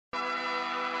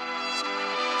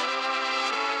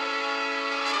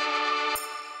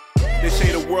They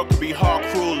say the world can be hard,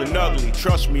 cruel, and ugly.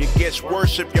 Trust me, it gets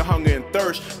worse if your hunger and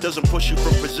thirst doesn't push you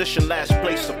from position last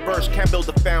place to first. Can't build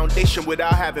a foundation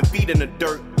without having feet in the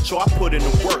dirt. So I put in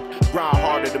the work, grind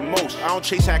harder than most. I don't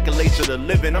chase accolades of the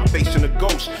living, I'm facing a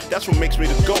ghost. That's what makes me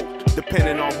the GOAT.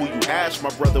 Depending on who you ask, my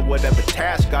brother, whatever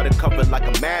task, got it covered like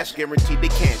a mask. Guaranteed they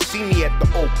can't see me at the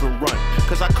open run,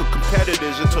 cause I cook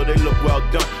competitors until they look well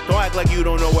done. Don't act like you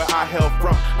don't know where I hail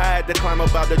from. I had to climb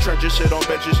up out the trenches, sit on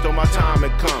benches till my time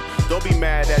had come. Don't be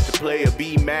mad at the player,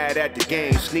 be mad at the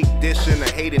game. Sneak dissing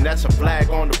and hating, that's a flag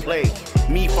on the play.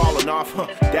 Me falling off,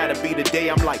 that'll be the day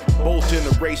I'm like Bolt in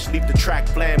the race, leave the track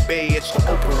flambe, it's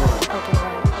the open run.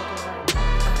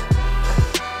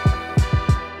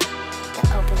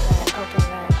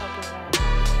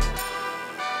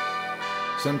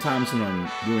 Sometimes when I'm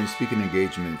doing speaking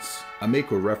engagements, I make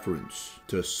a reference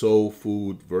to soul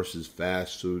food versus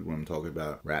fast food when I'm talking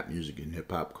about rap music and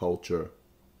hip-hop culture.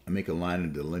 I make a line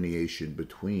of delineation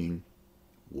between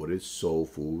what is soul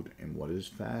food and what is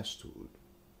fast food.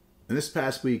 And this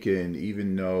past weekend,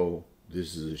 even though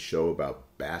this is a show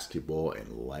about basketball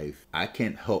and life, I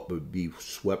can't help but be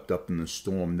swept up in the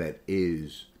storm that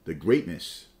is the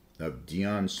greatness of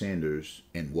Deion Sanders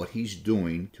and what he's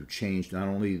doing to change not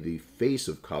only the face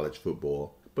of college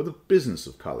football, but the business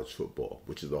of college football,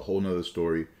 which is a whole nother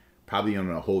story, probably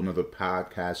on a whole nother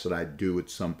podcast that I do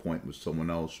at some point with someone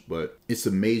else. But it's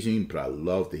amazing, but I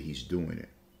love that he's doing it.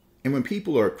 And when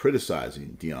people are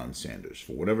criticizing Deion Sanders,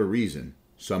 for whatever reason,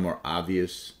 some are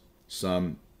obvious,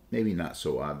 some maybe not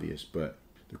so obvious, but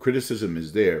the criticism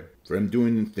is there for him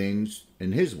doing things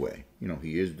in his way. You know,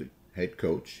 he is the head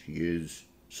coach. He is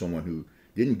someone who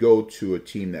didn't go to a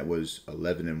team that was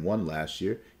 11-1 last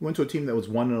year. He went to a team that was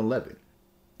 1-11.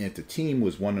 And if the team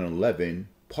was 1-11,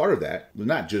 part of that was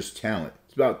not just talent.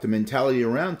 It's about the mentality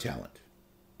around talent.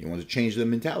 He wanted to change the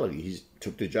mentality. He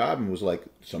took the job and was like,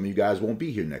 some of you guys won't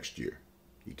be here next year.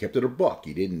 He kept it a buck.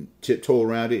 He didn't tiptoe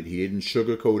around it. He didn't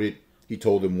sugarcoat it. He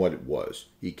told them what it was.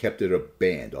 He kept it a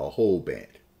band, a whole band.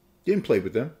 Didn't play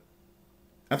with them.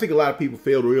 I think a lot of people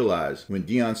fail to realize when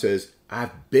Deion says,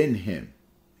 I've been him,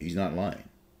 he's not lying.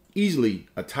 Easily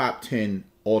a top 10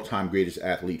 all-time greatest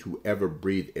athlete who ever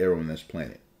breathed air on this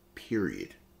planet.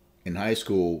 Period. In high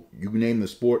school, you name the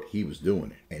sport, he was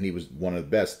doing it. And he was one of the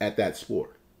best at that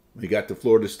sport. When he got to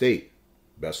Florida State,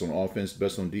 best on offense,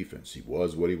 best on defense. He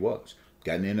was what he was.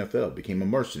 Got in the NFL, became a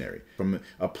mercenary. From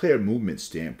a player movement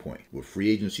standpoint, with free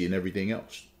agency and everything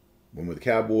else. Went with the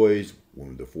Cowboys,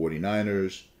 went with the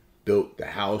 49ers, built the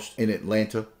house in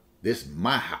Atlanta. This is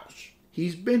my house.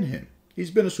 He's been him.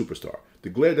 He's been a superstar. The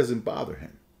glare doesn't bother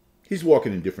him. He's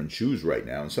walking in different shoes right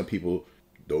now, and some people,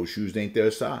 those shoes ain't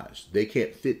their size. They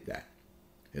can't fit that.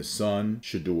 His son,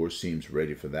 Shador, seems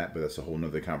ready for that, but that's a whole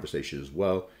nother conversation as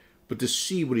well. But to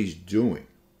see what he's doing,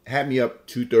 had me up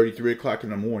 2:30, 3 o'clock in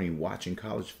the morning watching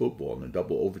college football in a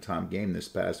double overtime game this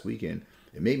past weekend.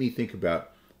 It made me think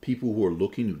about people who are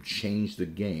looking to change the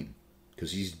game,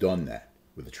 because he's done that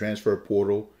with the transfer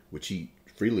portal, which he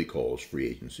freely calls free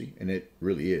agency, and it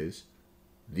really is.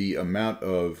 The amount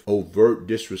of overt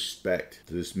disrespect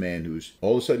to this man who's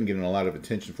all of a sudden getting a lot of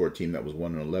attention for a team that was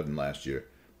 1-11 last year,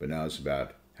 but now it's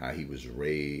about how he was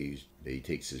raised, that he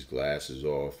takes his glasses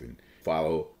off and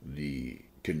follow the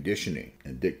conditioning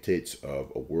and dictates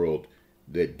of a world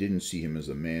that didn't see him as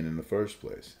a man in the first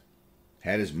place.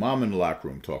 Had his mom in the locker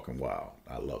room talking wild.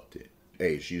 I loved it.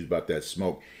 Hey, she was about that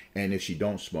smoke. And if she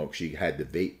don't smoke, she had the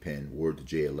vape pen, word to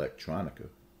J Electronica.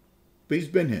 But he's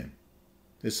been him.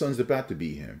 His son's about to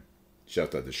be him.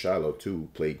 Shout out to Shiloh, too, who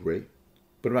played great.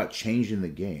 But about changing the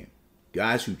game.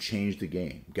 Guys who changed the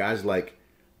game. Guys like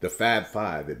the Fab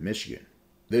Five at Michigan.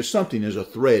 There's a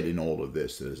thread in all of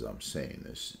this as I'm saying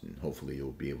this. And hopefully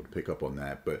you'll be able to pick up on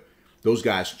that. But those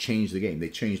guys changed the game. They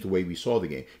changed the way we saw the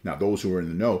game. Now, those who are in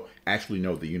the know actually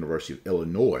know the University of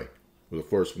Illinois were the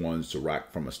first ones to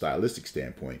rock from a stylistic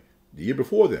standpoint. The year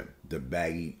before them, the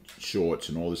baggy shorts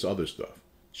and all this other stuff.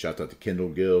 Shout out to Kendall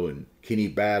Gill and Kenny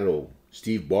Battle,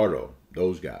 Steve Bardo,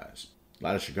 those guys. A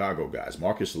lot of Chicago guys.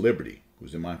 Marcus Liberty, who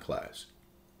was in my class.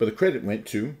 But the credit went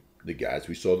to the guys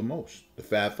we saw the most, the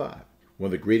Fab Five. One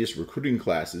of the greatest recruiting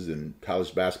classes in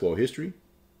college basketball history.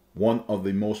 One of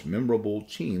the most memorable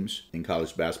teams in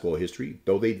college basketball history,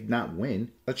 though they did not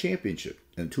win a championship.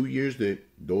 In 2 years that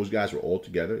those guys were all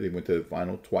together, they went to the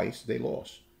final twice. They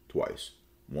lost twice.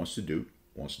 Once to Duke,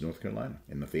 once to North Carolina.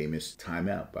 In the famous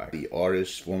timeout by the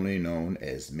artist formerly known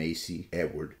as Macy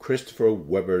Edward, Christopher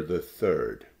Webber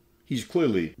III. He's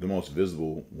clearly the most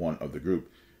visible one of the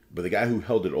group, but the guy who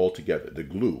held it all together, the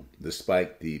glue,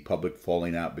 despite the public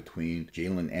falling out between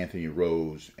Jalen Anthony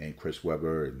Rose and Chris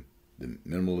Webber, and the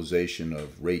minimalization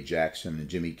of Ray Jackson and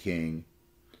Jimmy King,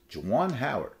 Juwan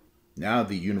Howard, now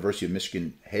the University of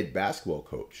Michigan head basketball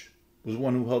coach, was the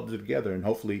one who held it together, and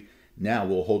hopefully now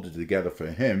we'll hold it together for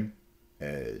him,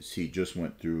 as he just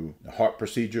went through a heart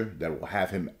procedure that will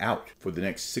have him out for the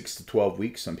next 6 to 12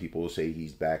 weeks. Some people will say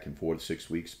he's back in 4 to 6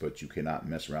 weeks, but you cannot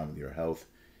mess around with your health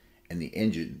and the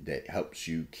engine that helps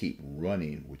you keep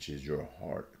running, which is your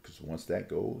heart, because once that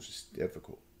goes, it's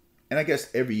difficult. And I guess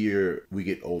every year we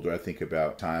get older, I think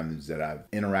about times that I've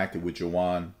interacted with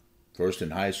Juwan, first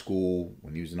in high school,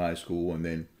 when he was in high school, and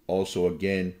then also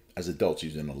again as adults. He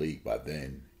was in the league by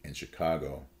then in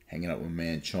Chicago, hanging out with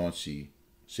man Chauncey,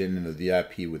 sitting in the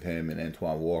VIP with him and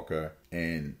Antoine Walker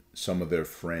and some of their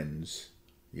friends.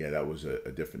 Yeah, that was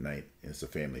a different night. It's a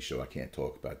family show. I can't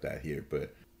talk about that here,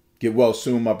 but get well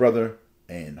soon, my brother.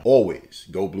 And always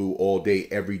go blue all day,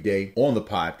 every day on the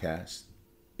podcast.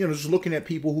 You know, just looking at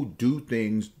people who do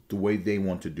things the way they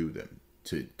want to do them,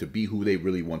 to be who they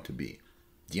really want to be.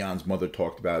 Deion's mother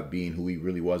talked about being who he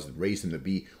really was, raised him to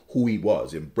be who he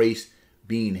was, embrace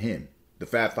being him. The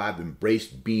Fab Five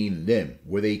embraced being them,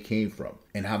 where they came from,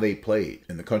 and how they played.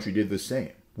 And the country did the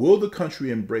same. Will the country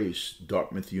embrace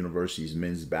Dartmouth University's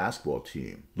men's basketball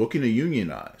team, looking to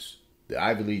unionize? The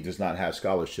Ivy League does not have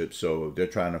scholarships, so they're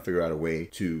trying to figure out a way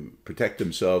to protect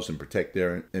themselves and protect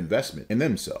their investment in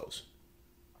themselves.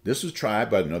 This was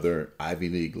tried by another Ivy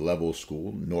League level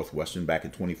school, Northwestern, back in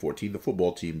 2014. The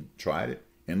football team tried it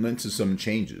and led to some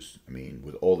changes. I mean,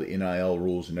 with all the NIL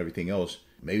rules and everything else,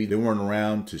 maybe they weren't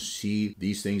around to see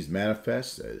these things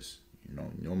manifest, as you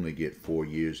know, normally get 4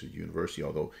 years at university,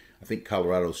 although I think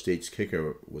Colorado State's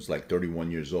kicker was like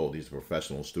 31 years old. He's a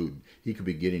professional student. He could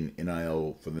be getting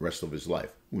NIL for the rest of his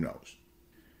life. Who knows?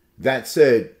 That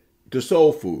said, the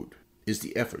soul food is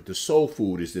the effort. The soul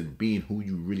food is in being who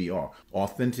you really are,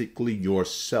 authentically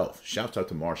yourself. Shouts out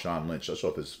to Marshawn Lynch. I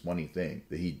saw this funny thing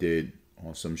that he did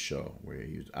on some show where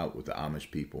he was out with the Amish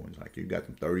people. And he's like, you got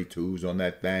some 32s on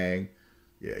that thing?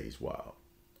 Yeah, he's wild.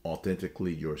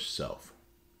 Authentically yourself.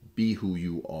 Be who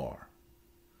you are.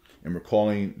 And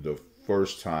recalling the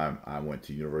first time I went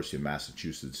to University of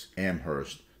Massachusetts,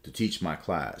 Amherst, to teach my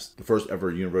class, the first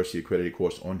ever university accredited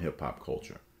course on hip-hop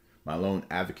culture. My lone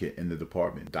advocate in the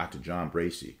department, Dr. John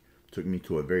Bracey, took me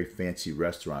to a very fancy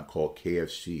restaurant called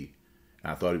KFC.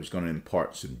 And I thought he was going to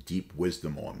impart some deep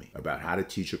wisdom on me about how to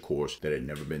teach a course that had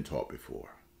never been taught before.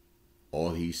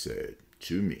 All he said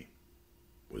to me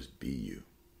was, be you.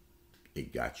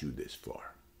 It got you this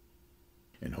far.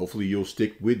 And hopefully you'll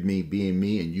stick with me being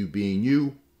me and you being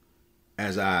you,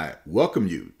 as I welcome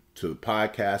you to the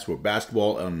podcast where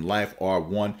basketball and life are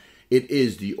one. It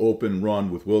is The Open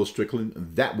Run with Will Strickland.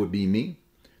 That would be me.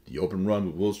 The Open Run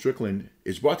with Will Strickland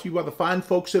is brought to you by the fine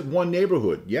folks at One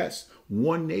Neighborhood. Yes,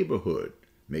 One Neighborhood.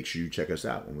 Make sure you check us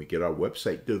out when we get our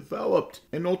website developed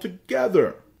and all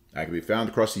together. I can be found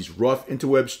across these rough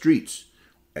interweb streets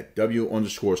at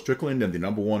W_Strickland and the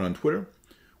number one on Twitter.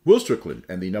 Will Strickland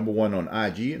and the number one on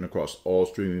IG, and across all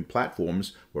streaming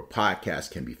platforms where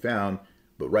podcasts can be found,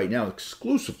 but right now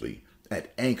exclusively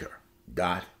at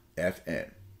Anchor.fm.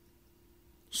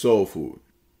 Soul food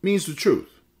means the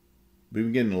truth. We've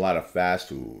been getting a lot of fast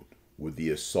food with the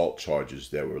assault charges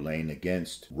that were laying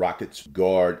against Rockets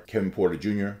guard Kevin Porter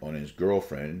Jr. on his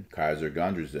girlfriend, Kaiser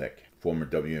Gondrzek, former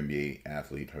WNBA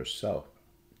athlete herself.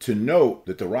 To note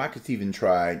that the Rockets even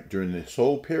tried during this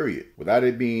whole period, without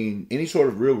it being any sort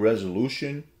of real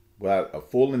resolution, without a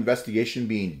full investigation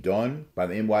being done by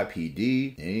the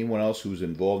NYPD and anyone else who's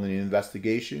involved in the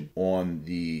investigation on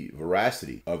the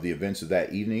veracity of the events of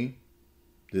that evening.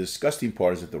 The disgusting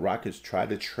part is that the Rockets tried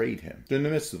to trade him in the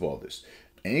midst of all this.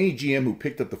 And any GM who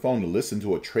picked up the phone to listen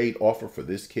to a trade offer for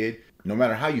this kid, no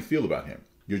matter how you feel about him,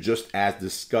 you're just as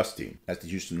disgusting as the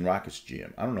Houston Rockets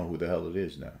GM. I don't know who the hell it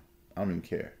is now. I don't even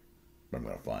care. But I'm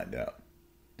going to find out.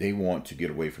 They want to get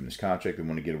away from this contract. They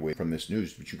want to get away from this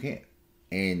news, but you can't.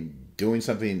 And doing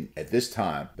something at this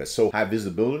time that's so high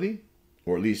visibility,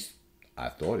 or at least I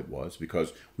thought it was,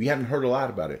 because we haven't heard a lot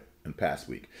about it in the past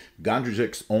week.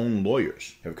 Gondrzek's own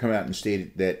lawyers have come out and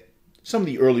stated that some of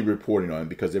the early reporting on it,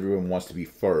 because everyone wants to be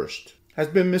first, has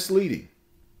been misleading.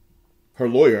 Her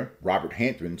lawyer, Robert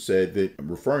Hampton, said that,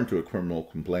 referring to a criminal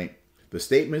complaint, the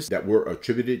statements that were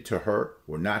attributed to her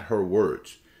were not her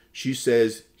words. She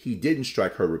says he didn't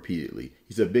strike her repeatedly.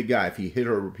 He's a big guy. If he hit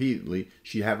her repeatedly,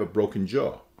 she'd have a broken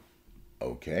jaw.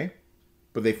 Okay.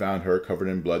 But they found her covered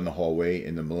in blood in the hallway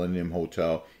in the Millennium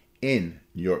Hotel in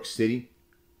New York City,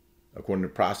 according to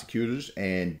prosecutors.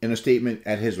 And in a statement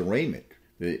at his arraignment,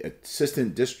 the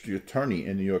assistant district attorney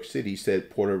in New York City said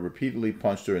Porter repeatedly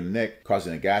punched her in the neck,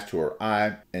 causing a gash to her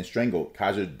eye, and strangled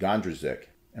Kaiser Gondrzek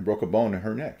and broke a bone in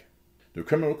her neck. The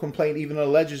criminal complaint even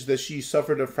alleges that she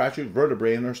suffered a fractured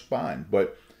vertebrae in her spine,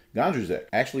 but Gondrzejczyk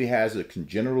actually has a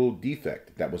congenital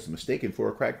defect that was mistaken for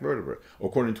a cracked vertebra,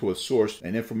 according to a source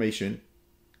and information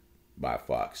by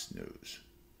Fox News.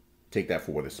 Take that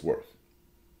for what it's worth.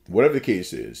 Whatever the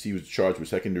case is, he was charged with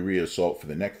second-degree assault for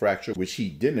the neck fracture, which he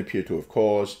didn't appear to have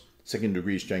caused,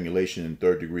 second-degree strangulation, and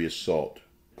third-degree assault.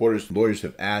 Porter's lawyers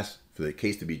have asked for the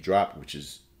case to be dropped, which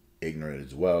is ignorant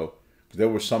as well, because there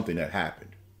was something that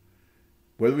happened.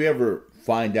 Whether we ever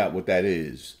find out what that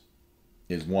is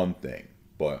one thing,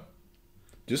 but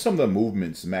just some of the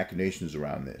movements and machinations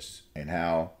around this and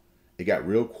how it got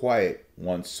real quiet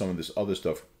once some of this other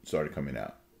stuff started coming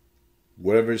out.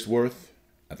 Whatever it's worth,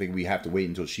 I think we have to wait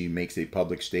until she makes a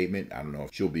public statement. I don't know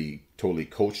if she'll be totally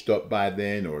coached up by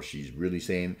then or if she's really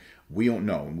saying, we don't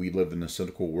know. We live in a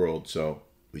cynical world, so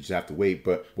we just have to wait.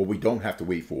 But what we don't have to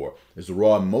wait for is the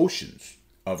raw emotions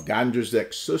of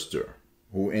Gondrzejczyk's sister,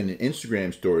 who in an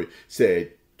Instagram story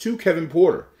said to Kevin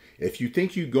Porter, "If you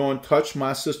think you go and touch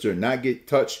my sister and not get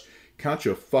touched, count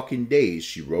your fucking days,"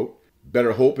 she wrote.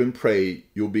 "Better hope and pray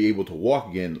you'll be able to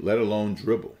walk again, let alone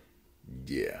dribble."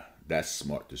 Yeah, that's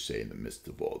smart to say in the midst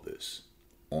of all this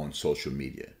on social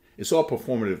media. It's all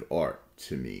performative art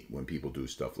to me when people do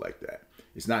stuff like that.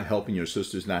 It's not helping your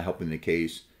sister, it's not helping the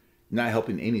case, not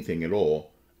helping anything at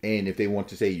all. And if they want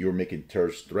to say you're making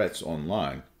terrorist threats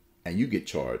online and you get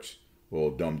charged, well,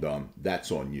 dum-dum,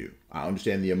 that's on you. I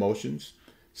understand the emotions.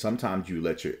 Sometimes you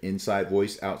let your inside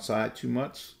voice outside too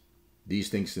much. These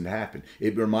things can happen.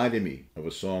 It reminded me of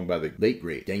a song by the late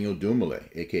great Daniel Dumile,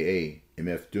 a.k.a.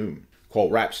 MF Doom,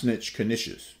 called Rap Snitch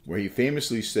Knishes, where he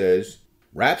famously says,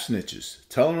 "Rap snitches,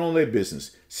 telling all their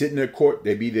business, sit in their court,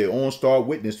 they be their own star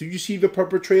witness. Do you see the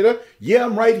perpetrator? Yeah,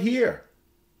 I'm right here."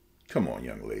 Come on,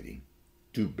 young lady.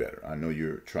 Do better. I know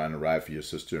you're trying to ride for your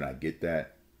sister, and I get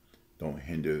that. Don't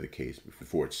hinder the case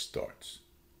before it starts.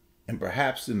 And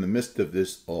perhaps in the midst of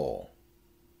this all,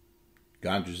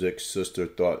 Gondrzejczyk's sister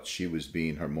thought she was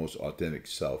being her most authentic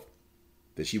self,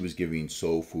 that she was giving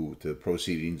soul food to the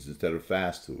proceedings instead of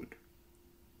fast food.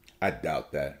 I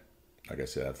doubt that. Like I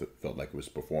said, I felt like it was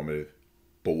performative.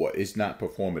 But what is not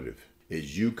performative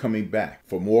is you coming back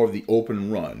for more of the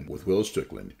open run with Will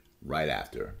Strickland right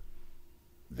after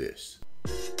this.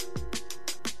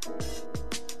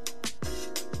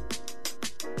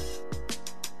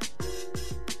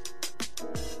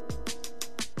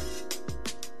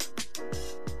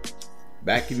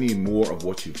 Back giving me more of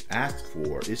what you've asked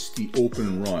for. It's the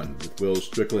open run with Will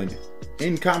Strickland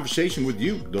in conversation with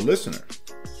you, the listener,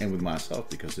 and with myself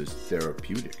because it's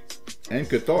therapeutic and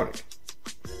cathartic.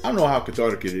 I don't know how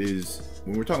cathartic it is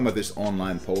when we're talking about this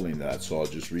online polling that I saw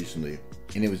just recently,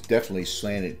 and it was definitely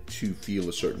slanted to feel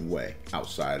a certain way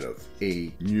outside of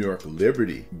a New York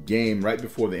Liberty game right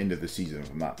before the end of the season,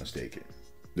 if I'm not mistaken.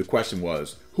 The question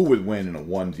was, who would win in a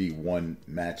 1v1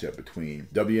 matchup between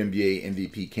WNBA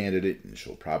MVP candidate, and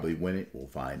she'll probably win it, we'll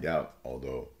find out.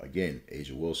 Although, again,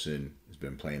 A'ja Wilson has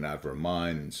been playing out of her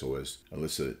mind, and so has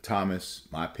Alyssa Thomas,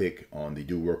 my pick on the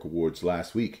Do Work Awards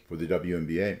last week for the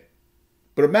WNBA.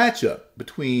 But a matchup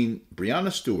between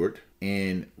Breanna Stewart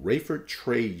and Rayford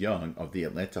Trey Young of the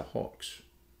Atlanta Hawks.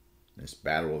 This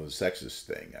battle of the sexes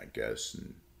thing, I guess.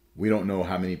 And we don't know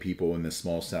how many people in this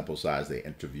small sample size they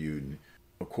interviewed. And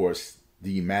of course,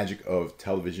 the magic of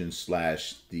television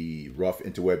 / the rough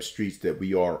interweb streets that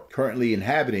we are currently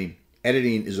inhabiting,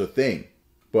 editing is a thing.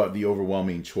 But the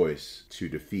overwhelming choice to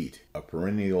defeat a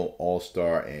perennial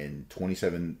all-star and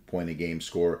 27-point-a-game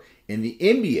scorer in the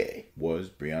NBA was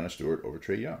Breanna Stewart over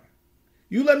Trey Young.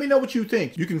 You let me know what you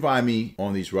think. You can find me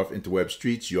on these rough interweb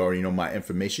streets. You already know my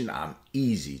information. I'm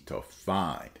easy to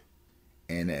find.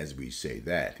 And as we say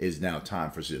that, it's now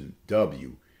time for some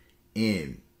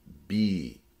WNBA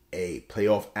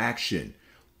playoff action.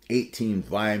 8 teams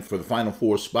vying for the final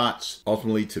 4 spots,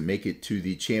 ultimately to make it to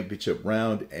the championship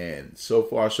round. And so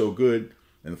far, so good.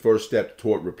 And the first step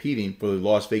toward repeating for the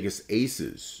Las Vegas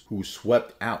Aces, who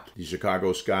swept out the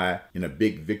Chicago Sky in a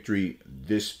big victory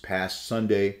this past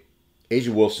Sunday.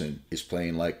 A'ja Wilson is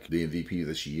playing like the MVP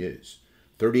that she is.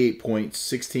 38 points,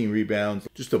 16 rebounds,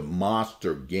 just a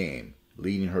monster game,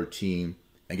 leading her team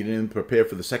and getting them prepared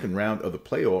for the second round of the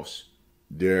playoffs.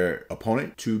 Their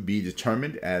opponent to be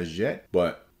determined as yet,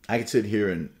 but I could sit here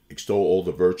and extol all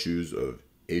the virtues of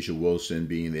A'ja Wilson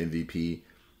being the MVP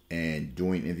and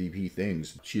doing MVP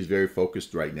things. She's very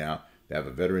focused right now. They have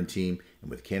a veteran team, and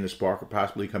with Candace Parker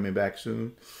possibly coming back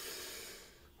soon,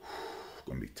 it's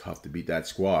going to be tough to beat that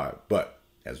squad. But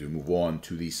as we move on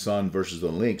to the Sun versus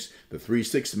the Lynx, the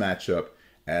 3-6 matchup,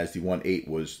 as the 1-8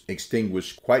 was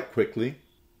extinguished quite quickly.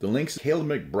 The Lynx' Kayla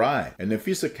McBride and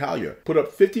Nafisa Collier put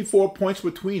up 54 points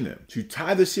between them to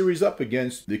tie the series up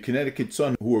against the Connecticut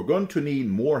Sun, who are going to need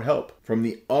more help from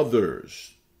the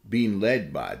others. being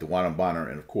led by DeWanna Bonner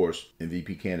and, of course,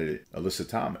 MVP candidate Alyssa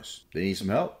Thomas. They need some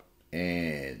help.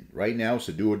 And right now, it's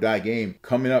a do-or-die game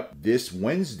coming up this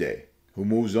Wednesday. Who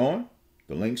moves on?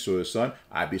 The Lynx or the Sun?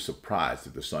 I'd be surprised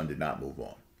if the Sun did not move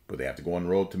on. But they have to go on the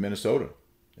road to Minnesota.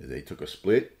 They took a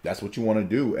split. That's what you want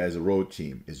to do as a road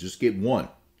team, is just get one.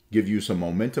 Give you some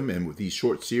momentum. And with these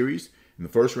short series in the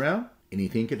first round,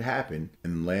 anything could happen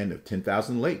in the land of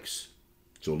 10,000 lakes.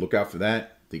 So look out for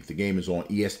that. I think the game is on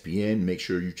ESPN. Make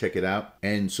sure you check it out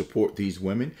and support these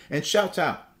women. And shouts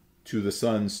out to the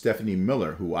Suns' Stephanie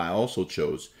Miller, who I also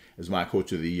chose as my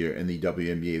coach of the year in the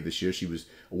WNBA this year. She was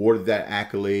awarded that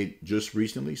accolade just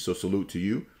recently, so salute to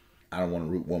you. I don't want to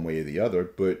root one way or the other,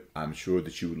 but I'm sure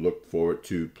that you would look forward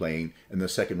to playing in the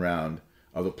second round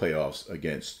of the playoffs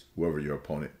against whoever your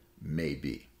opponent may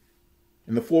be.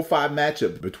 In the 4-5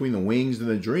 matchup between the Wings and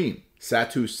the Dream,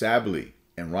 Satu Sabally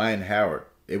and Ryan Howard,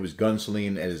 it was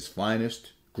gunslinging at its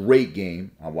finest. Great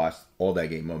game. I watched all that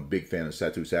game. I'm a big fan of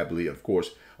Satu Sabally. Of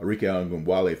course, Arike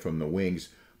Angumwale from the Wings.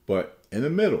 But in the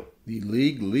middle, the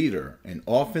league leader in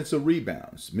offensive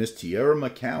rebounds, Miss Tierra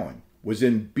McCowan, was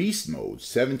in beast mode.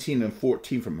 17 and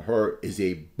 14 from her is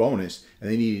a bonus. And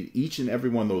they needed each and every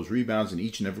one of those rebounds and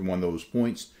each and every one of those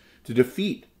points to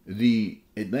defeat the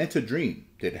Atlanta Dream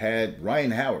that had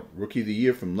Ryan Howard, Rookie of the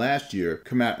Year from last year,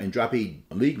 come out and drop a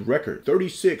league record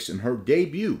 36 in her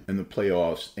debut in the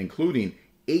playoffs, including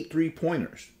 8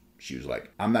 3-pointers. She was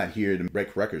like, I'm not here to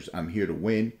break records. I'm here to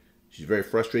win. She's very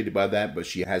frustrated by that, but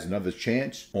she has another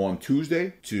chance on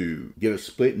Tuesday to get a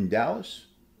split in Dallas.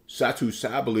 Satu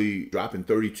Sabally dropping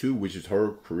 32, which is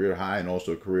her career high and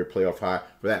also a career playoff high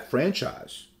for that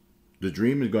franchise. The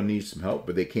Dream is going to need some help,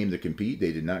 but they came to compete.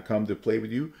 They did not come to play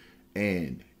with you.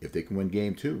 And if they can win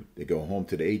game 2, they go home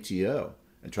to the ATL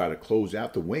and try to close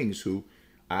out the Wings, who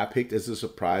I picked as a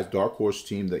surprise dark horse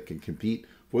team that can compete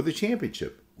for the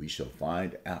championship. We shall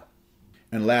find out.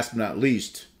 And last but not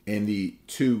least, in the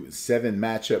 2-7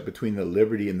 matchup between the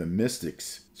Liberty and the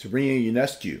Mystics, Sabrina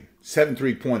Ionescu, 7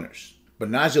 3-pointers. But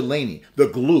Naja Laney, the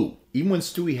glue. Even when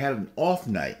Stewie had an off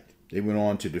night, they went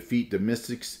on to defeat the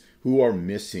Mystics, who are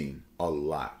missing a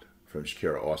lot from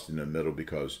Shakira Austin in the middle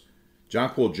because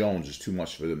Jonquel Jones is too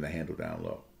much for them to handle down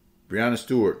low. Breanna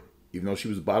Stewart, even though she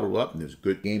was bottled up and there's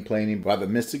good game planning by the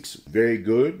Mystics, very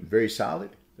good, very solid,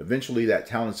 eventually that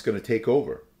talent's going to take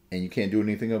over and you can't do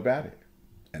anything about it.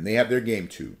 And they have their game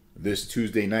 2 this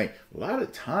Tuesday night. A lot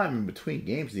of time in between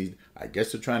games. I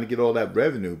guess they're trying to get all that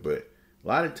revenue, but a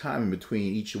lot of time in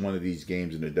between each one of these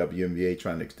games in the WNBA,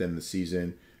 trying to extend the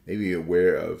season, maybe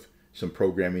aware of some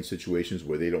programming situations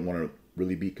where they don't want to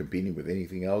really be competing with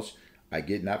anything else. I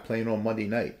get not playing on Monday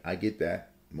night. I get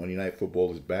that. Monday Night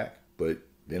Football is back. But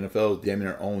the NFL damn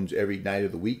near owns every night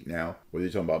of the week now, whether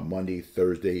you're talking about Monday,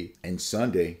 Thursday, and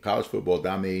Sunday. College football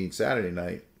dominating Saturday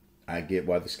night. I get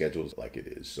why the schedule is like it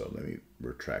is. So let me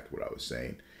retract what I was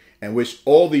saying. And wish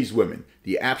all these women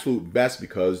the absolute best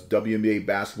because WNBA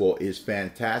basketball is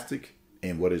fantastic.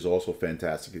 And what is also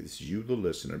fantastic is you, the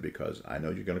listener, because I know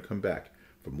you're going to come back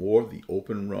for more of the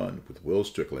Open Run with Will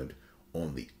Strickland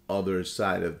on the other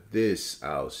side of this.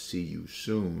 I'll see you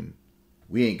soon.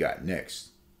 We ain't got next.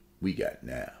 We got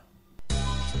now.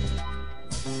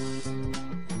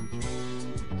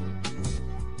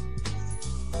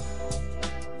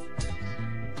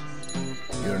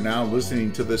 You're now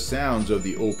listening to the sounds of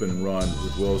the Open Run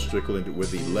with Will Strickland, where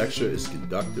the lecture is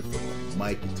conducted from the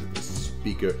mic to the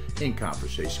speaker in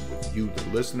conversation with you, the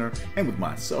listener, and with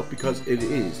myself, because it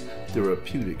is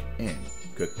therapeutic and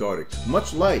cathartic.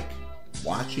 Much like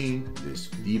watching this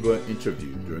FIBA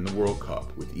interview during the World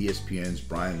Cup with ESPN's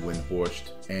Brian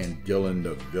Windhorst and Dylan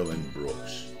the Villain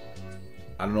Brooks.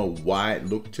 I don't know why it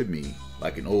looked to me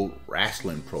like an old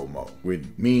wrestling promo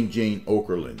with Mean Gene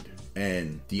Okerlund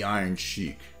and the Iron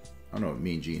Sheik. I don't know if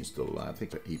Mean Gene's still alive. I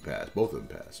think he passed. Both of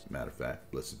them passed. Matter of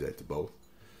fact, blessed dead to both.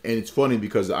 And it's funny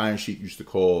because the Iron Sheik used to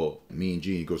call Mean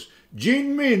Gene. He goes,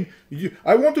 Gene Mean,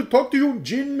 I want to talk to you,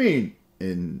 Gene Mean.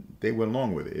 And they went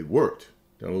along with it. It worked.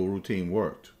 That little routine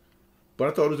worked. But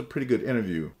I thought it was a pretty good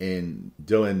interview. And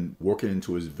Dylan working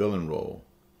into his villain role,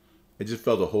 it just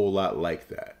felt a whole lot like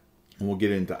that. And we'll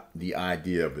get into the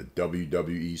idea of a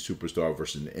WWE superstar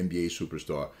versus an NBA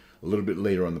superstar a little bit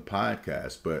later on the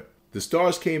podcast. But the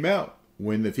stars came out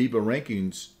when the FIBA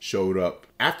rankings showed up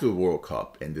after the World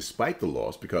Cup. And despite the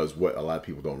loss, because what a lot of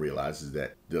people don't realize is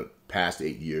that the past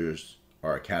 8 years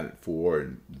are accounted for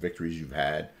and victories you've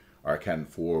had are accounted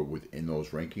for within those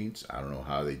rankings. I don't know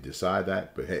how they decide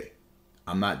that, but hey,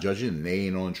 I'm not judging and they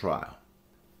ain't on trial.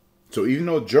 So even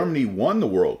though Germany won the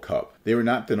World Cup, they were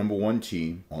not the number 1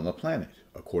 team on the planet,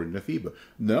 according to FIBA.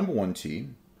 The number 1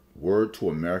 team, word to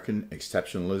American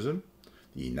exceptionalism,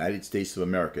 The United States of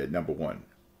America at number 1.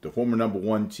 The former number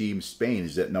 1 team, Spain,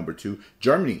 is at number 2.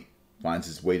 Germany finds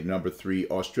its way to number 3.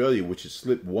 Australia, which has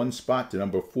slipped 1 spot to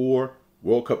number 4.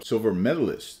 World Cup silver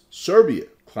medalist. Serbia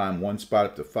climbed 1 spot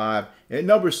up to 5. And at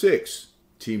number 6,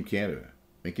 Team Canada,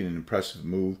 making an impressive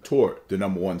move toward the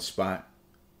number 1 spot.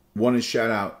 Want to shout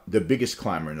out the biggest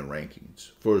climber in the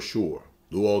rankings, for sure.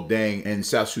 Luol Deng in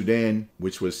South Sudan,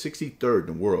 which was 63rd in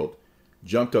the world,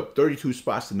 jumped up 32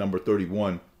 spots to number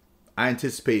 31. I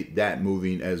anticipate that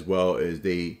moving, as well as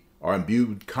they are imbued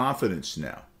with confidence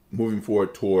now, moving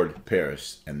forward toward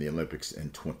Paris and the Olympics in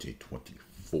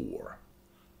 2024.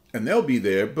 And they'll be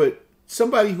there, but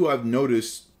somebody who I've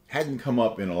noticed hadn't come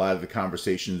up in a lot of the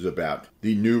conversations about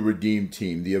the new Redeemed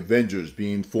team, the Avengers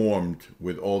being formed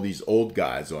with all these old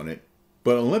guys on it.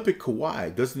 But Olympic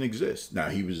Kawhi doesn't exist. Now,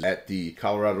 he was at the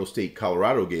Colorado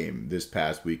State-Colorado game this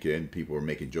past weekend. People were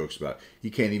making jokes about he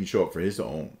can't even show up for his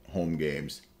own home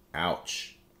games.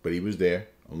 Ouch. But he was there,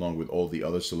 along with all the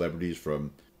other celebrities,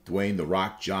 from Dwayne "The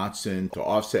Rock" Johnson to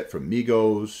Offset from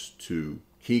Migos to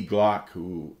Key Glock,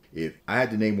 who, if I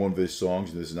had to name one of his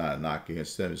songs, and this is not a knock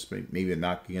against them, it's maybe a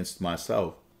knock against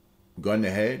myself, gun to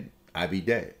head, I'd be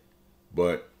dead.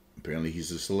 But apparently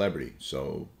he's a celebrity,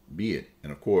 so be it.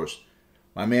 And of course,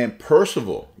 my man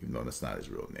Percival, even though that's not his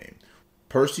real name,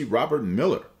 Percy Robert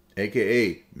Miller,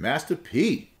 a.k.a. Master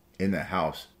P, in the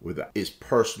house with his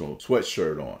personal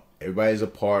sweatshirt on. Everybody's a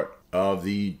part of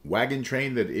the wagon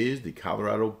train that is the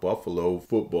Colorado Buffalo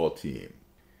football team.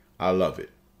 I love it.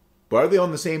 But are they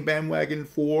on the same bandwagon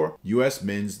for U.S.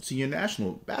 men's senior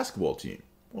national basketball team?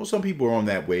 Well, some people are on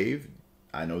that wave.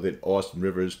 I know that Austin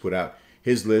Rivers put out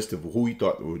his list of who he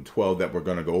thought were 12 that were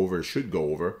going to go over, or should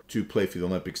go over, to play for the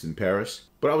Olympics in Paris.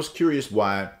 But I was curious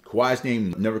why Kawhi's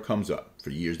name never comes up. For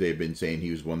years they've been saying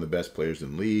he was one of the best players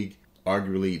in the league,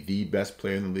 arguably the best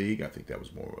player in the league. I think that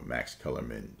was more of a Max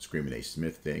Kellerman, Screaming A.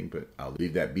 Smith thing, but I'll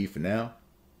leave that be for now.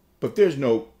 But if there's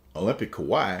no Olympic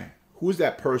Kawhi, who is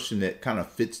that person that kind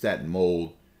of fits that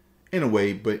mold in a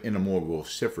way, but in a more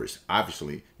vociferous?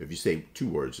 Obviously, if you say 2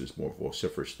 words, it's more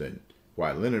vociferous than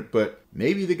Kawhi Leonard, but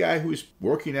maybe the guy who is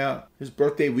working out his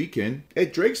birthday weekend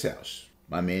at Drake's house,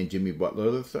 my man Jimmy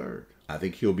Butler III. I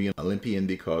think he'll be an Olympian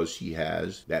because he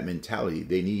has that mentality.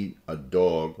 They need a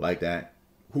dog like that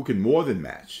who can more than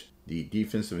match the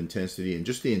defensive intensity and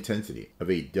just the intensity of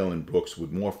a Dylan Brooks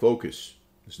with more focus.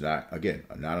 It's not, again,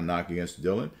 not a knock against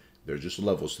Dylan. There's just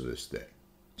levels to this thing.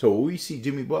 So we see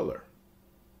Jimmy Butler.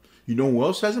 You know who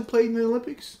else hasn't played in the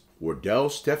Olympics? Wardell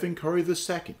Stephen Curry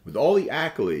II. With all the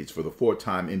accolades for the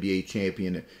 4-time NBA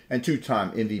champion and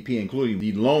 2-time MVP, including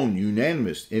the lone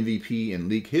unanimous MVP in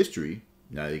league history,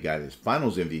 now he got his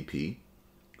finals MVP,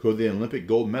 could the Olympic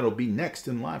gold medal be next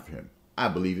in line for him? I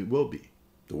believe it will be.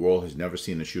 The world has never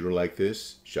seen a shooter like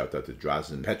this. Shout out to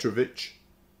Drazen Petrovic.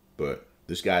 But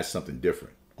this guy's something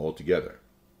different altogether.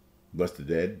 Bless the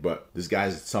dead, but this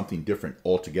guy's something different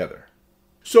altogether.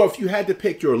 So if you had to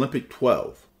pick your Olympic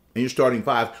 12 and your starting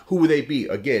 5, who would they be?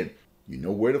 Again, you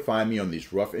know where to find me on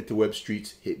these rough interweb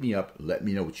streets. Hit me up. Let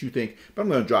me know what you think. But I'm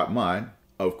going to drop mine.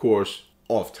 Of course,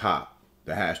 off top,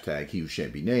 the hashtag he who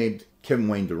shan't be named. Kevin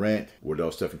Wayne Durant,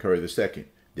 Wardell Stephen Curry II,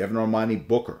 Devin Armani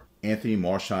Booker, Anthony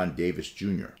Marshawn Davis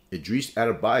Jr., Idris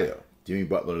Adebayo, Jimmy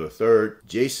Butler III,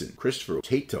 Jason Christopher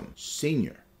Tatum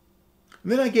Sr.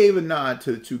 And then I gave a nod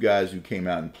to the 2 guys who came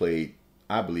out and played,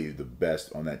 I believe, the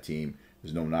best on that team.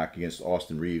 There's no knock against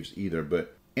Austin Reeves either,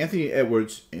 but Anthony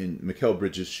Edwards and Mikal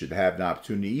Bridges should have an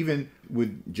opportunity, even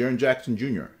with Jaren Jackson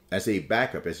Jr. as a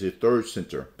backup, as a third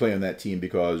center, play on that team,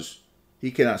 because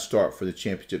he cannot start for the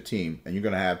championship team. And you're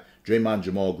going to have Draymond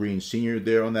Jamal Green Sr.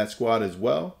 there on that squad as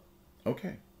well.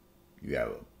 Okay. You have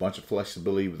a bunch of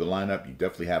flexibility with the lineup. You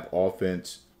definitely have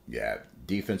offense. You have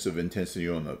defensive intensity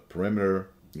on the perimeter.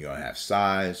 You're going to have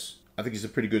size. I think it's a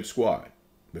pretty good squad.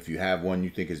 If you have one you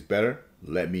think is better,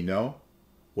 let me know.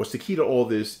 What's the key to all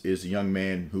this is a young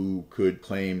man who could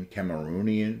claim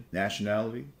Cameroonian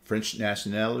nationality, French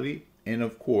nationality, and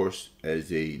of course,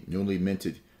 as a newly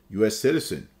minted U.S.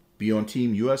 citizen, be on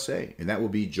Team USA. And that will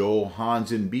be Joel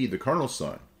Hansen B., the Colonel's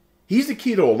son. He's the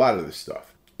key to a lot of this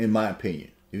stuff, in my opinion.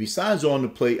 If he signs on to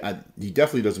play, he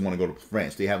definitely doesn't want to go to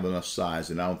France. They have enough size,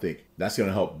 and I don't think that's going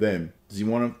to help them. Does he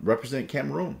want to represent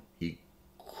Cameroon? He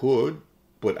could,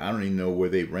 but I don't even know where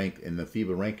they rank in the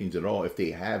FIBA rankings at all, if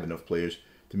they have enough players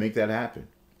to make that happen.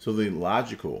 So the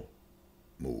logical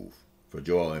move for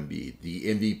Joel Embiid, the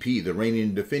MVP, the reigning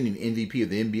and defending MVP of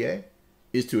the NBA,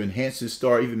 is to enhance his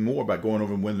star even more by going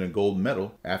over and winning a gold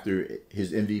medal after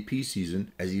his MVP season,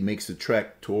 as he makes the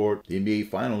trek toward the NBA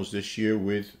Finals this year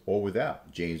with or without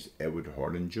James Edward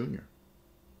Harden Jr.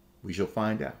 We shall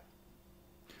find out.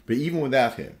 But even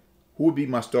without him, Who would be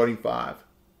my starting five?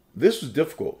 This was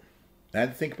difficult. I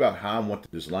had to think about how I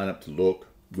want this lineup to look.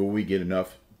 Will we get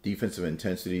enough defensive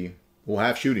intensity? We'll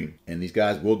have shooting, and these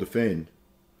guys will defend.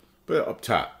 But up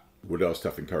top, Wardell,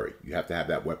 Steph, and Curry. You have to have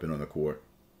that weapon on the court.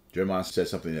 Jeremiah said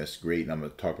something that's great, and I'm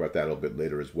going to talk about that a little bit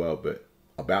later as well, but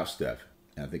about Steph.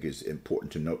 And I think it's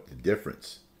important to note the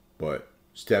difference. But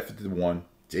Steph at the 1,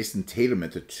 Jason Tatum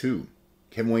at the 2,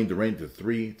 Kevin Wayne Durant at the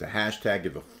 3, the hashtag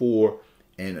at the 4,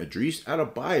 and Idris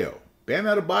Adebayo, Bam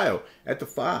Adebayo at the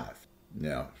 5.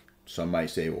 Now, some might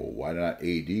say, well, why not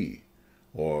AD?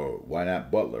 Or why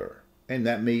not Butler? And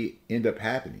that may end up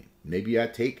happening. Maybe I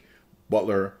take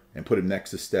Butler and put him next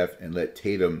to Steph and let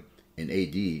Tatum and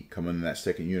AD come in that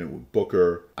second unit with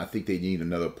Booker. I think they need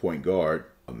another point guard,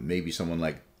 maybe someone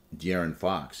like De'Aaron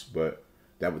Fox, but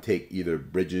that would take either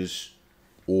Bridges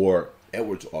or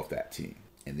Edwards off that team.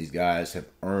 And these guys have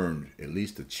earned at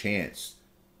least a chance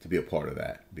to be a part of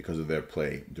that because of their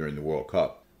play during the World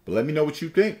Cup. But let me know what you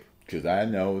think, because I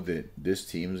know that this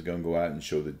team is going to go out and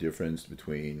show the difference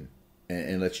between,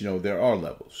 and let you know there are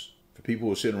levels. For people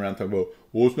who are sitting around talking about,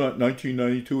 well, it's not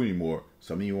 1992 anymore.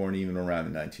 Some of you weren't even around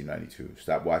in 1992.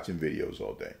 Stop watching videos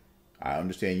all day. I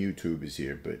understand YouTube is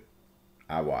here, but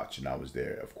I watched and I was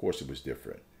there. Of course it was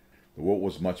different. The world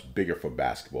was much bigger for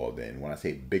basketball then. When I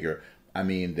say bigger, I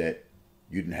mean that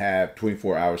you didn't have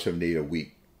 24 hours, 7 days a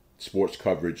week sports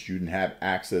coverage. You didn't have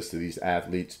access to these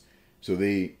athletes. So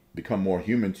they become more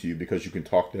human to you because you can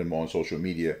talk to them on social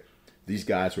media. These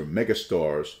guys were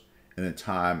megastars in a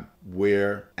time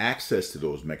where access to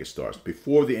those megastars,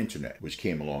 before the internet, which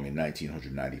came along in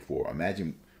 1994.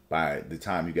 Imagine by the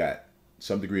time you got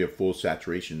some degree of full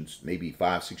saturations, maybe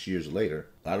 5-6 years later,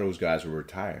 a lot of those guys were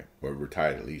retired, or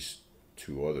retired at least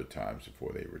 2 other times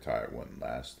before they retired one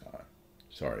last time.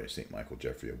 Sorry, St. Michael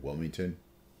Jeffrey of Wilmington.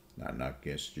 Not knock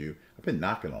against you. I've been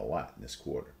knocking a lot in this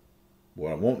quarter.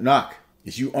 What I won't knock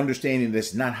is you understanding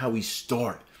that's not how we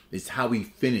start. It's how we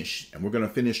finish. And we're going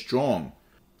to finish strong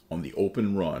on the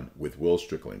open run with Will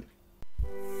Strickland.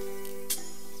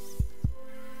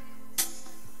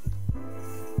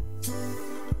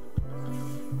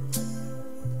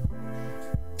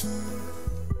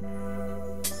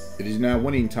 It is now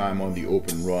winning time on the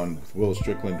open run with Will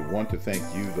Strickland. I want to thank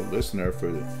you, the listener,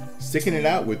 for sticking it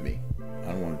out with me.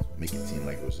 I don't want to make it seem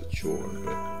like it was a chore,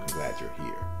 but I'm glad you're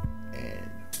here.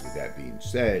 And with that being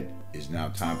said, it's now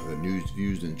time for the news,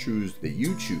 views, and truths that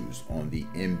you choose on the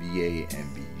NBA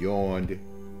and beyond.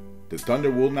 The Thunder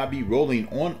will not be rolling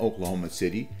on Oklahoma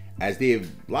City as they have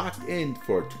locked in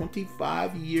for a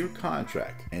 25-year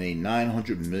contract and a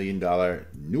 $900 million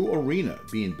new arena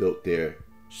being built there.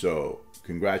 So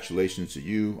congratulations to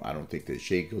you. I don't think that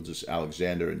Shai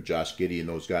Gilgeous-Alexander and Josh Giddey and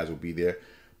those guys will be there.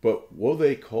 But what do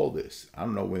they call this? I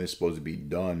don't know when it's supposed to be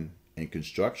done in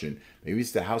construction. Maybe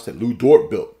it's the house that Lou Dort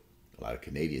built. A lot of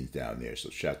Canadians down there. So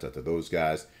shouts out to those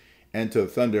guys. And to the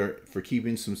Thunder for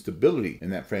keeping some stability in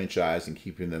that franchise and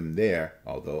keeping them there,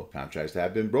 although contracts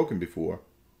have been broken before,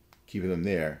 keeping them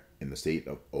there in the state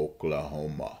of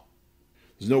Oklahoma.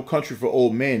 There's no country for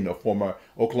old men. A former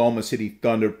Oklahoma City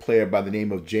Thunder player by the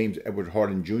name of James Edward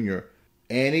Harden Jr.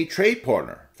 and a trade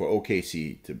partner for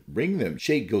OKC to bring them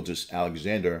Shai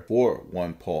Gilgeous-Alexander for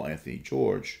one Paul Anthony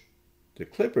George. The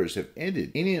Clippers have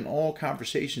ended any and all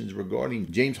conversations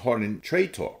regarding James Harden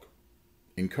trade talk.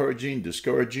 Encouraging,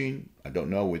 discouraging, I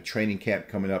don't know, with training camp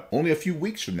coming up only a few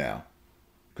weeks from now.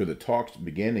 Could the talks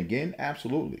begin again?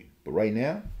 Absolutely. But right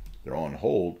now, they're on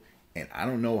hold, and I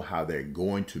don't know how they're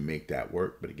going to make that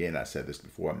work. But again, I said this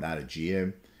before, I'm not a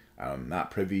GM. I'm not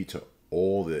privy to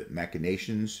all the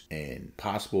machinations and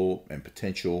possible and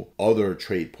potential other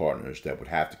trade partners that would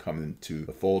have to come into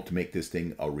the fold to make this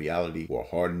thing a reality for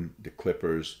Harden, the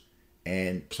Clippers,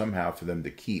 and somehow for them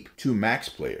to keep 2 max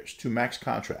players, 2 max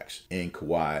contracts, and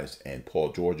Kawhi's and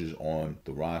Paul George's on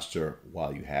the roster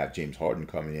while you have James Harden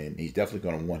coming in. He's definitely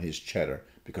going to want his cheddar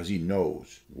because he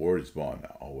knows, word is bond,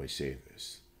 I always say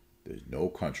this, there's no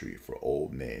country for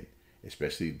old men,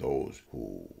 especially those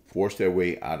who forced their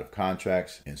way out of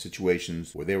contracts in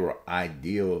situations where they were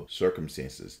ideal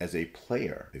circumstances as a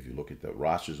player, if you look at the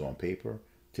rosters on paper,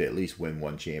 to at least win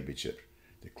 1 championship.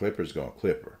 The Clippers going to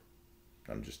Clipper.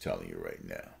 I'm just telling you right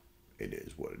now. It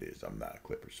is what it is. I'm not a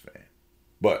Clippers fan.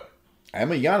 But I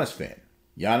am a Giannis fan.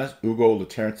 Giannis Ugo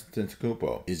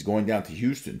Antetokounmpo is going down to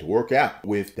Houston to work out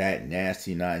with that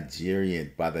nasty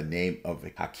Nigerian by the name of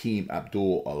Hakeem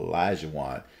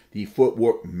Abdul-Olajuwon, the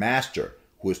footwork master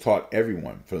who has taught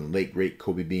everyone from the late great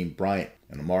Kobe Bean Bryant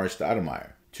and Amari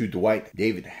Stoudemire to Dwight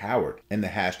David Howard and the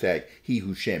hashtag He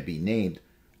Who Shan't Be Named.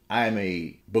 I am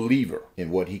a believer in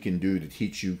what he can do to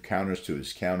teach you counters to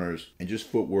his counters and just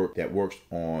footwork that works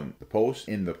on the post,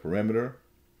 in the perimeter,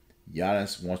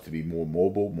 Giannis wants to be more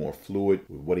mobile, more fluid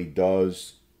with what he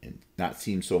does, and not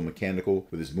seem so mechanical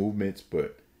with his movements.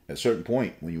 But at a certain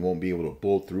point, when you won't be able to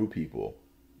bull through people,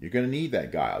 you're going to need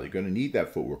that guile. You're going to need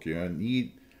that footwork. You're going to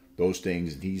need those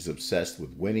things. And he's obsessed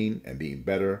with winning and being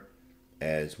better,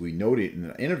 as we noted in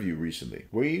an interview recently,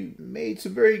 where he made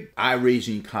some very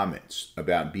eye-raising comments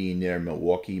about being there in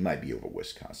Milwaukee. He might be over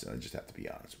Wisconsin. I just have to be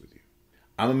honest with you.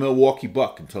 I'm a Milwaukee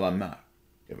Buck until I'm not.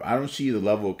 If I don't see the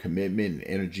level of commitment and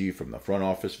energy from the front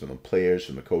office, from the players,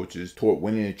 from the coaches toward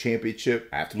winning a championship,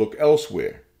 I have to look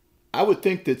elsewhere. I would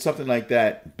think that something like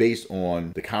that, based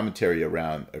on the commentary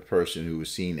around a person who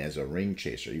is seen as a ring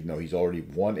chaser, even though he's already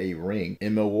won a ring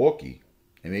in Milwaukee,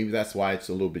 and maybe that's why it's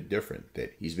a little bit different,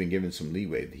 that he's been given some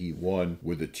leeway. He won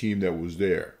with the team that was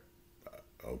there.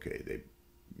 Okay,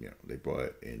 they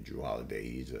brought in Drew Holiday.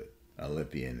 He's an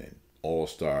Olympian and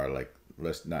all-star. Like,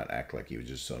 let's not act like he was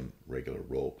just some regular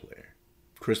role player.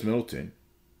 Chris Middleton,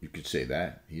 you could say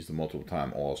that. He's the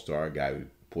multiple-time all-star guy who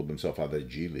pulled himself out of the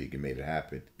G League and made it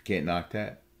happen. Can't knock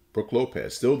that. Brook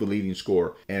Lopez, still the leading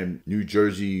scorer in New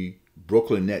Jersey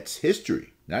Brooklyn Nets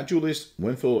history. Not Julius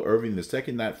Winfield Irving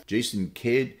II, not Jason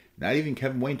Kidd, not even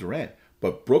Kevin Wayne Durant,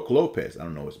 but Brook Lopez. I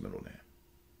don't know his middle name.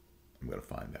 I'm going to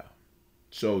find out.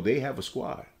 So they have a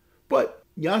squad. But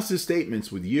Giannis'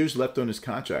 statements with years left on his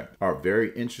contract are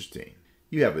very interesting.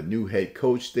 You have a new head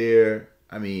coach there.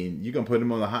 I mean, you're going to put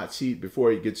him on the hot seat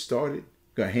before he gets started?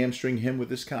 Going to hamstring him with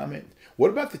this comment? What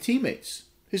about the teammates?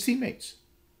 His teammates?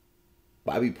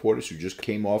 Bobby Portis, who just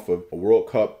came off of a World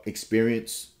Cup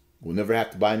experience, will never have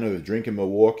to buy another drink in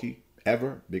Milwaukee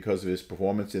ever because of his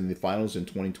performance in the finals in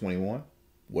 2021.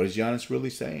 What is Giannis really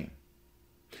saying?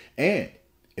 And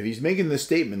if he's making this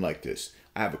statement like this,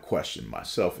 I have a question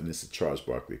myself, and this is a Charles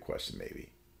Barkley question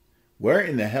maybe. Where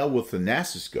in the hell will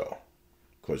Thanasis go?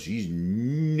 Because he's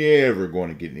never going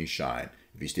to get any shine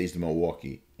if he stays in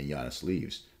Milwaukee and Giannis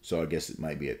leaves. So I guess it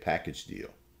might be a package deal.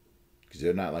 Because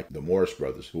they're not like the Morris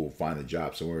brothers who will find a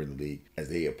job somewhere in the league as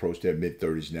they approach their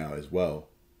mid-30s now as well.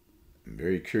 I'm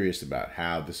very curious about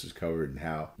how this is covered and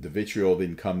how the vitriol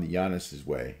didn't come to Giannis'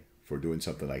 way for doing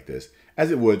something like this,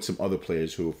 as it would some other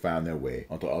players who have found their way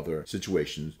onto other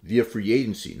situations via free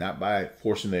agency, not by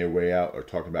forcing their way out or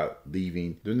talking about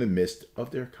leaving during the midst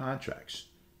of their contracts.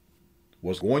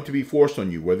 What's going to be forced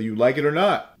on you, whether you like it or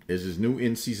not, is this new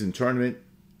in-season tournament.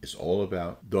 It's all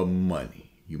about the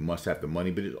money. You must have the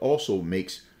money, but it also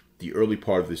makes the early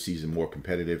part of the season more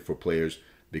competitive for players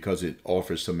because it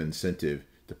offers some incentive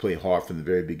to play hard from the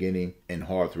very beginning and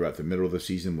hard throughout the middle of the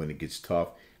season when it gets tough.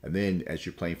 And then as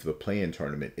you're playing for the play-in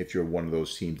tournament, if you're one of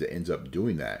those teams that ends up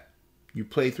doing that, you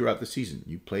play throughout the season.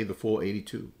 You play the full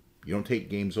 82. You don't take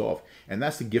games off. And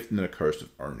that's the gift and the curse of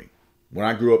earning. When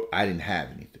I grew up, I didn't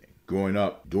have anything. Growing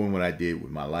up, doing what I did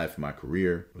with my life and my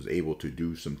career, was able to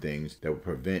do some things that would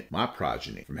prevent my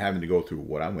progeny from having to go through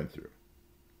what I went through.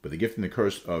 But the gift and the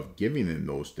curse of giving them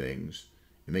those things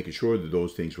and making sure that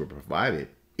those things were provided,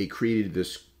 it created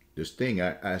this thing.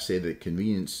 I say that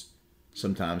convenience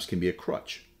sometimes can be a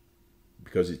crutch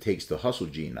because it takes the hustle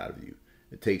gene out of you.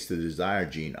 It takes the desire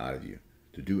gene out of you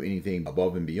to do anything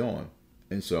above and beyond.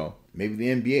 And so maybe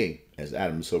the NBA, as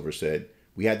Adam Silver said,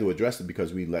 we had to address it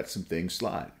because we let some things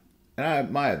slide. And I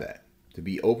admire that. To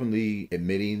be openly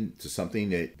admitting to something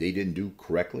that they didn't do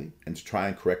correctly and to try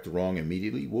and correct the wrong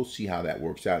immediately. We'll see how that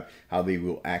works out, how they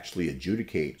will actually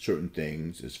adjudicate certain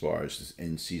things as far as this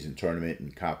in-season tournament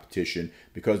and competition,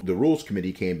 because the Rules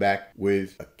Committee came back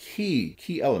with a key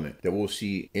element that we'll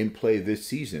see in play this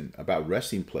season about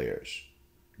resting players.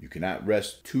 You cannot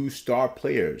rest two star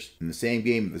players in the same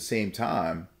game at the same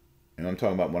time. And I'm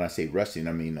talking about when I say resting,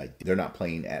 I mean like they're not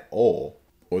playing at all.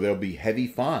 Or there'll be heavy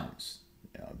fines.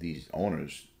 These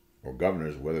owners or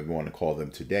governors, whatever you want to call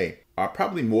them today, are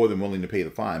probably more than willing to pay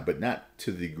the fine, but not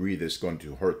to the degree that's going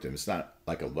to hurt them. It's not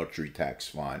like a luxury tax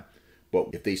fine. But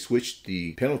if they switch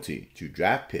the penalty to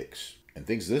draft picks and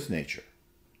things of this nature,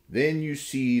 then you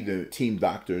see the team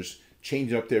doctors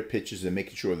changing up their pitches and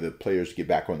making sure the players get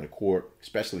back on the court,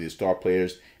 especially the star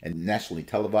players and nationally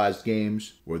televised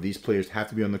games where these players have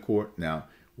to be on the court. Now,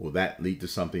 will that lead to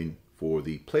something for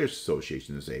the Players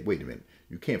Association to say, wait a minute,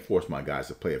 you can't force my guys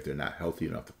to play if they're not healthy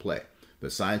enough to play. The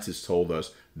science has told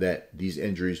us that these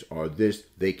injuries are this,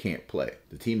 they can't play.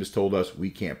 The team has told us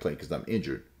we can't play because I'm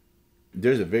injured.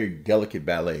 There's a very delicate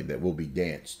ballet that will be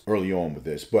danced early on with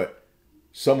this, but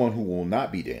someone who will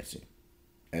not be dancing,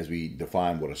 as we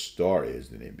define what a star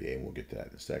is in the NBA, and we'll get to that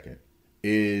in a second,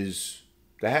 is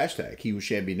the hashtag, he who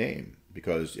shan't be named.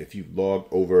 Because if you've logged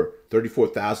over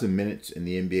 34,000 minutes in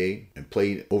the NBA and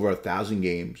played over 1,000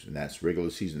 games, and that's regular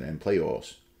season and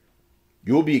playoffs,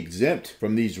 you'll be exempt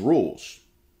from these rules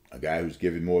a guy who's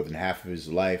given more than half of his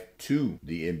life to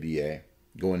the NBA,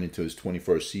 going into his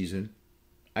 21st season,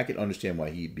 I can understand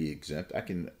why he'd be exempt. I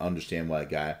can understand why a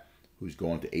guy who's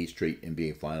gone to 8 straight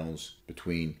NBA Finals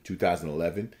between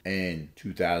 2011 and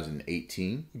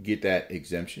 2018 get that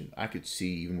exemption. I could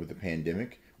see, even with the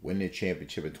pandemic, winning a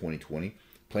championship in 2020,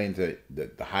 playing to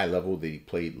the high level that he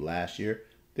played last year,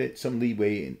 that some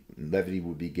leeway and levity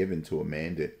would be given to a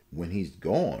man that when he's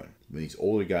gone, when these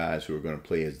older guys who are going to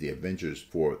play as the Avengers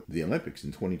for the Olympics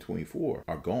in 2024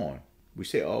 are gone, we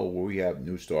say, oh, well, we have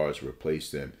new stars to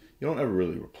replace them. You don't ever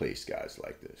really replace guys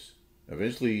like this.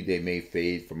 Eventually, they may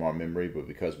fade from our memory, but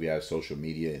because we have social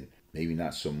media and maybe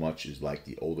not so much as like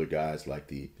the older guys, like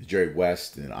the Jerry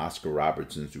West and Oscar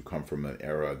Robertsons, who come from an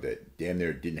era that damn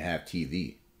near didn't have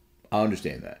TV. I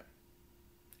understand that.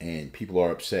 And people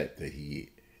are upset that he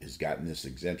has gotten this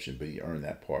exemption, but he earned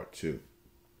that part too.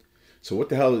 So what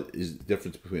the hell is the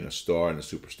difference between a star and a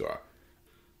superstar?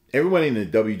 Everyone in the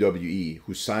WWE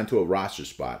who's signed to a roster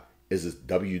spot is a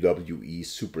WWE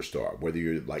superstar. Whether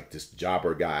you're like this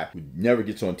jobber guy who never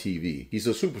gets on TV, he's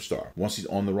a superstar once he's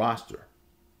on the roster.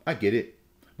 I get it.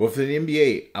 But for the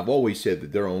NBA, I've always said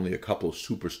that there are only a couple of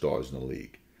superstars in the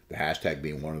league. The hashtag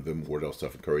being one of them, Wardell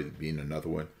Stephen Curry being another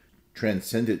one.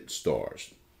 Transcendent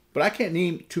stars. But I can't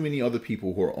name too many other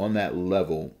people who are on that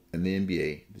level in the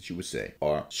NBA that you would say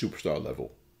are superstar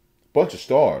level. Bunch of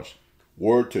stars.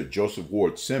 Word to Joseph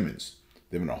Ward Simmons.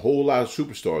 There have been a whole lot of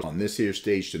superstars on this here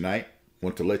stage tonight.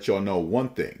 Want to let y'all know one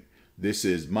thing. This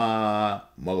is my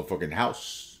motherfucking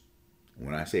house.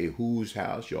 When I say whose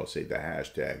house, y'all say the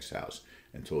hashtag's house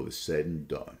until it's said and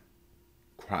done.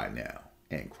 Cry now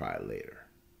and cry later.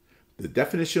 The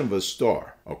definition of a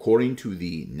star, according to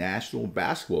the National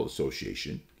Basketball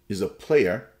Association, is a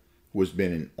player who has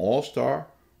been an all-star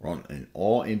or on an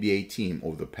all-NBA team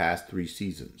over the past 3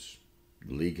 seasons.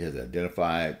 The league has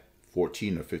identified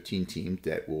 14 or 15 teams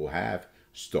that will have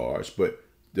stars, but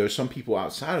there are some people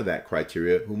outside of that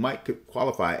criteria who might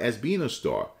qualify as being a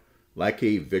star, like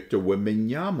a Victor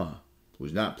Wembanyama,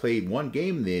 who's not played one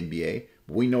game in the NBA,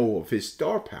 but we know of his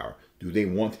star power. Do they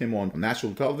want him on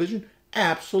national television?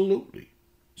 Absolutely.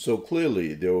 So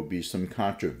clearly there will be some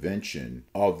contravention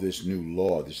of this new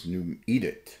law, this new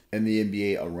edict in the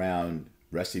NBA around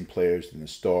resting players and the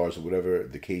stars or whatever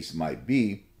the case might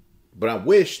be. But I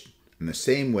wish, in the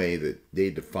same way that they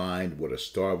defined what a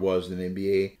star was in the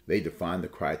NBA, they defined the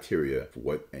criteria for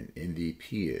what an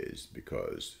MVP is,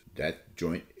 because that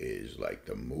joint is like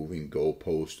the moving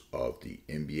goalpost of the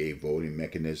NBA voting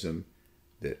mechanism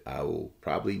that I will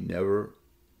probably never,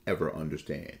 ever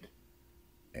understand.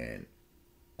 And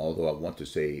although I want to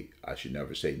say I should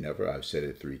never say never, I've said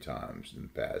it 3 times in the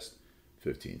past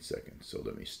 15 seconds, so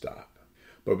let me stop.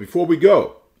 But before we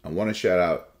go, I want to shout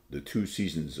out the 2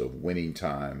 seasons of Winning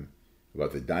Time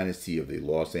about the dynasty of the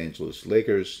Los Angeles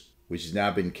Lakers, which has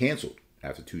now been canceled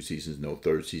after 2 seasons, no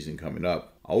 3rd season coming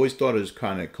up. I always thought it was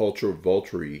kind of culture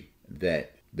vulture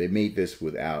that they made this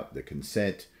without the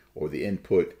consent or the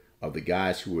input of the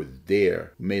guys who were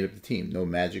there, who made up the team. No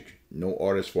Magic, no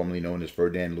artist formerly known as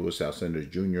Ferdinand Lewis Alcindor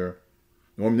Jr.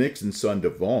 Norm Nixon's son,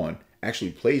 Devon,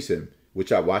 actually plays him,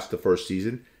 which I watched the 1st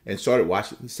season and started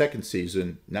watching the 2nd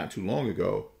season not too long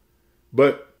ago.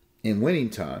 But in Winning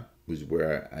Time was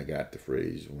where I got the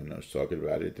phrase when I was talking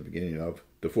about it at the beginning of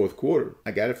the 4th quarter.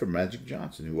 I got it from Magic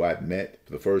Johnson, who I met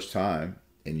for the first time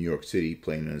in New York City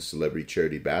playing in a celebrity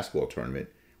charity basketball tournament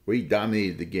where he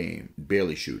dominated the game,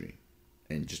 barely shooting,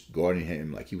 and just guarding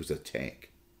him like he was a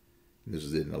tank. This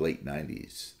was in the late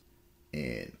 90s.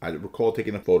 And I recall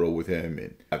taking a photo with him,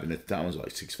 and at the time I was like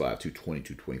 6'5", 220,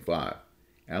 225.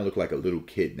 And I looked like a little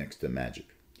kid next to Magic.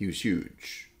 He was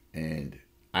huge. And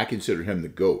I consider him the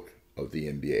GOAT of the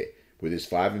NBA. With his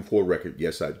 5-4 record,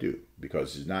 yes, I do.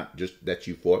 Because it's not just that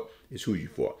you fought, it's who you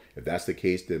fought. If that's the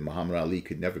case, then Muhammad Ali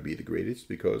could never be the greatest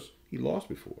because he lost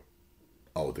before.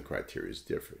 Oh, the criteria is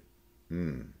different.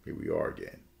 Here we are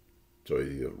again. So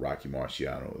either Rocky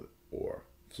Marciano or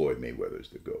Floyd Mayweather is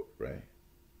the GOAT, right?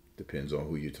 Depends on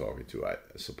who you're talking to, I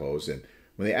suppose. And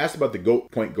when they asked about the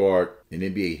GOAT point guard in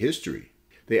NBA history,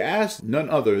 they asked none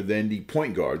other than the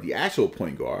point guard, the actual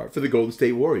point guard for the Golden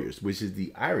State Warriors, which is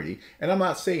the irony. And I'm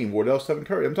not saying Wardell Stephen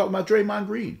Curry. I'm talking about Draymond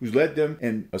Green, who's led them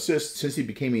in assists since he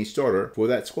became a starter for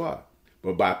that squad.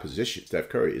 But by position, Steph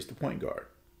Curry is the point guard.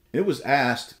 It was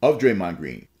asked of Draymond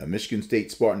Green, a Michigan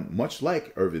State Spartan, much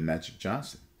like Earvin Magic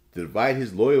Johnson, to divide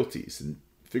his loyalties and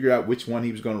figure out which one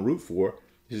he was going to root for.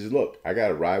 He says, look, I got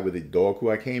to ride with a dog who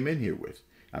I came in here with.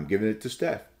 I'm giving it to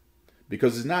Steph.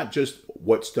 Because it's not just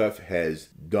what Steph has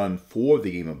done for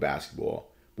the game of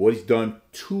basketball, but what he's done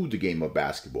to the game of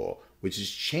basketball, which is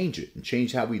change it and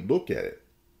change how we look at it.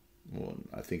 Well,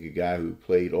 I think a guy who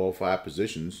played all 5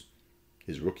 positions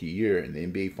his rookie year in the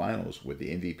NBA Finals with the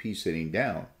MVP sitting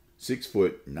down, 6',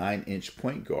 9"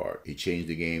 point guard, he changed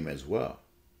the game as well.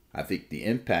 I think the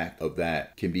impact of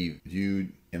that can be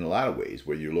viewed in a lot of ways,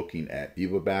 whether you're looking at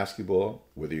Viva basketball,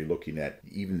 whether you're looking at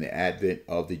even the advent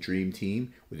of the Dream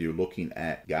Team, whether you're looking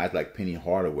at guys like Penny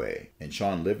Hardaway and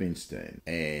Sean Livingston,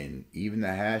 and even the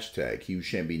hashtag, he who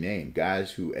shan't be named,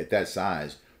 guys who at that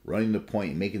size, running the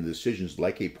point and making decisions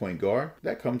like a point guard,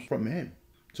 that comes from him.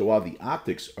 So while the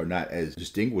optics are not as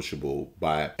distinguishable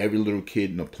by every little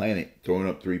kid on the planet throwing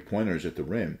up 3-pointers at the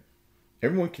rim,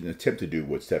 everyone can attempt to do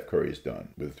what Steph Curry has done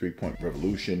with the 3-point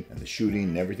revolution and the shooting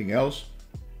and everything else.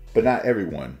 But not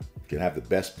everyone can have the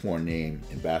best porn name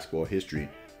in basketball history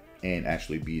and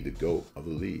actually be the GOAT of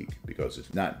the league, because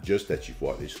it's not just that you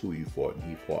fought, it's who you fought, and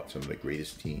he fought some of the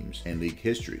greatest teams in league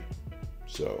history.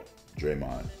 So,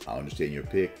 Draymond, I understand your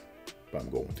pick, but I'm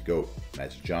going with the GOAT,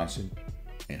 Magic Johnson,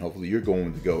 and hopefully you're going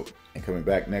with the GOAT and coming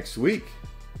back next week.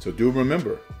 So do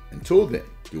remember, until then,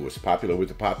 do what's popular with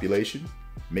the population,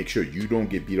 make sure you don't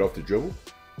get beat off the dribble,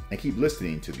 and keep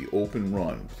listening to The Open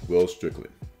Run with Will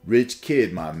Strickland. Rich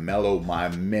Kid, my mellow, my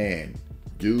man,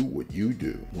 do what you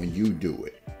do when you do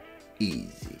it.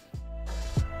 Easy.